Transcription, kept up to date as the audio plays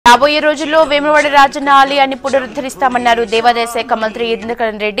రాబోయే రోజుల్లో వేములవాడ రాజన్న ఆలయాన్ని పునరుద్ధరిస్తామన్నారు దేవాదాయ శాఖ మంత్రి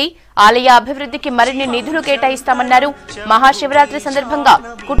ఇంద్రకరణ్ రెడ్డి. ఆలయ అభివృద్ధికి మరిన్ని నిధులు కేటాయిస్తామన్నారు. మహా శివరాత్రి సందర్భంగా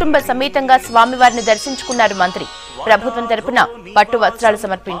కుటుంబ సమేతంగా స్వామివారిని దర్శించుకున్నారు మంత్రి. ప్రభుత్వం తరపున పట్టు వస్త్రాలు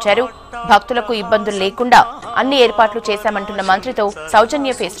సమర్పించారు. భక్తులకు ఇబ్బందులు లేకుండా అన్ని ఏర్పాట్లు చేశామంటున్న మంత్రితో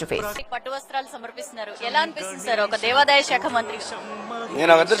సౌజన్య ఫేస్ టు ఫేస్. పట్టు వస్త్రాలు సమర్పిస్తున్నారు, ఎలా అనిపిస్తుంది సార్ ఒక దేవాదాయ శాఖ మంత్రి?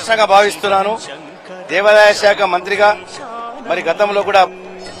 నేను అదృష్టంగా భావిస్తున్నాను. దేవాదాయ శాఖ మంత్రిగా మరి గతంలో కూడా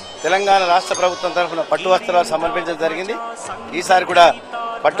తెలంగాణ రాష్ట్ర ప్రభుత్వం తరఫున పట్టు వస్త్రాలు సమర్పించడం జరిగింది. ఈసారి కూడా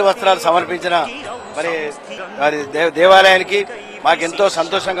పట్టు వస్త్రాలు సమర్పించిన మరి దేవాలయానికి మాకెంతో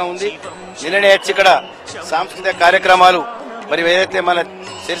సంతోషంగా ఉంది. నిన్ననే వచ్చి ఇక్కడ సాంస్కృతిక కార్యక్రమాలు మరి ఏదైతే మన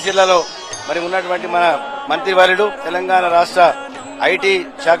సిరిసిల్లలో మరి ఉన్నటువంటి మన మంత్రివర్యుడు తెలంగాణ రాష్ట్ర ఐటీ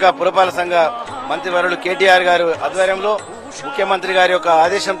శాఖ పురపాలక సంఘ మంత్రివర్యుడు కేటీఆర్ గారి ఆధ్వర్యంలో ముఖ్యమంత్రి గారి యొక్క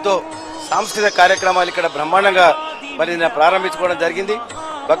ఆదేశంతో సాంస్కృతిక కార్యక్రమాలు ఇక్కడ బ్రహ్మాండంగా మరి ప్రారంభించుకోవడం జరిగింది.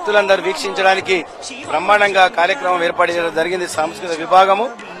 భక్తులందరూ వీక్షించడానికి బ్రహ్మాండంగా కార్యక్రమం ఏర్పాటు చేయడం జరిగింది. సాంస్కృతిక విభాగము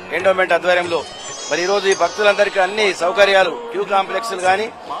ఎండోమెంట్ ఆధ్వర్యంలో మరి ఈరోజు ఈ భక్తులందరికీ అన్ని సౌకర్యాలు, క్యూ కాంప్లెక్స్లు గాని,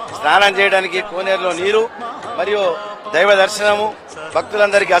 స్నానం చేయడానికి కోనేరులో నీరు మరియు దైవ దర్శనము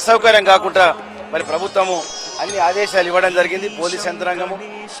భక్తులందరికీ అసౌకర్యం కాకుండా మరి ప్రభుత్వము అన్ని ఆదేశాలు ఇవ్వడం జరిగింది. పోలీస్ యంత్రాంగము,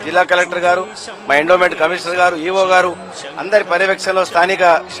 జిల్లా కలెక్టర్ గారు, మా ఎండోమెంట్ కమిషనర్ గారు, ఈవో గారు అందరి పర్యవేక్షణలో, స్థానిక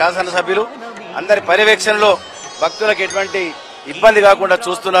శాసనసభ్యులు అందరి పర్యవేక్షణలో భక్తులకు ఎటువంటి ఇబ్బంది కాకుండా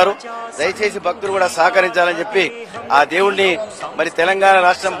చూస్తున్నారు. దయచేసి భక్తులు కూడా సహకరించాలని చెప్పి ఆ దేవుణ్ణి మరి తెలంగాణ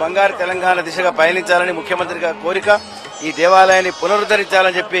రాష్ట్రం బంగారు తెలంగాణ దిశగా పయనించాలని ముఖ్యమంత్రి గారి కోరిక. ఈ దేవాలయాన్ని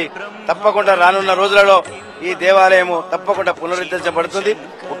పునరుద్ధరించాలని చెప్పి తప్పకుండా రానున్న రోజులలో ఈ దేవాలయము తప్పకుండా పునరుద్ధరించబడుతుంది.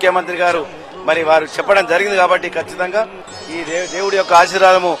 ముఖ్యమంత్రి గారు మరి వారు చెప్పడం జరిగింది కాబట్టి ఖచ్చితంగా ఈ దేవుడి యొక్క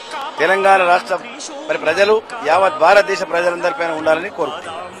ఆశీర్వాదము తెలంగాణ రాష్ట్ర మరి ప్రజలు, యావత్ భారతదేశ ప్రజలందరిపైన ఉండాలని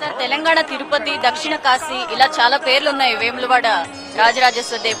కోరుకుంటున్నారు. సార్, తెలంగాణ తిరుపతి, దక్షిణ కాశీ ఇలా చాలా పేర్లున్నాయి వేములవాడ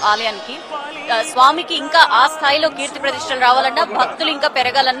రాజరాజేశ్వర దేవ్ ఆలయానికి. స్వామికి ఇంకా ఆ స్థాయిలో కీర్తి ప్రతిష్టలు రావాలన్నా, భక్తులు ఇంకా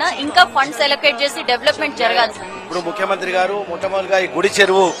పెరగాలన్నా ఇంకా ఫండ్స్ అలొకేట్ చేసి డెవలప్మెంట్ జరగాలి. ఇప్పుడు ముఖ్యమంత్రి గారు మొట్టమొదటిగా ఈ గుడి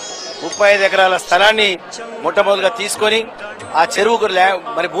చెరువు 35 ఎకరాల స్థలాన్ని మొట్టమొదటిగా తీసుకొని ఆ చెరువుకు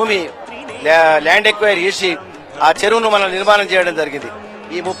మరి భూమి ల్యాండ్ ఎక్వైర్ చేసి ఆ చెరువును మనం నిర్మాణం చేయడం జరిగింది.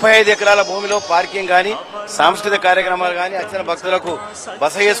 ఈ 35 ఎకరాల భూమిలో పార్కింగ్ గాని, సాంస్కృతిక కార్యక్రమాలు గాని, వచ్చిన భక్తులకు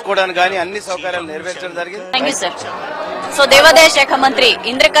బస చేసుకోవడానికి గాని అన్ని సౌకర్యాలు నెరవేర్చడం జరిగింది. Thank you sir. సో దేవాదాయ శాఖ మంత్రి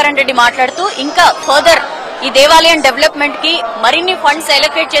ఇంద్రకరణ్ రెడ్డి మాట్లాడుతూ ఇంకా ఫర్దర్ ఈ దేవాలయం డెవలప్మెంట్ కి మరిన్ని ఫండ్స్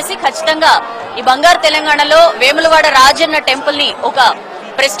అలొకేట్ చేసి ఖచ్చితంగా ఈ బంగారు తెలంగాణలో వేములవాడ రాజన్న టెంపుల్ ని ఒక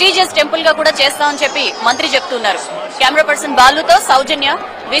ప్రెస్టీజియస్ టెంపుల్ గా కూడా చేస్తామని చెప్పి మంత్రి చెప్తున్నారు. కెమెరా పర్సన్ బాలుతో సౌజన్య,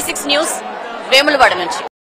 V6 న్యూస్, వేములవాడ నుంచి.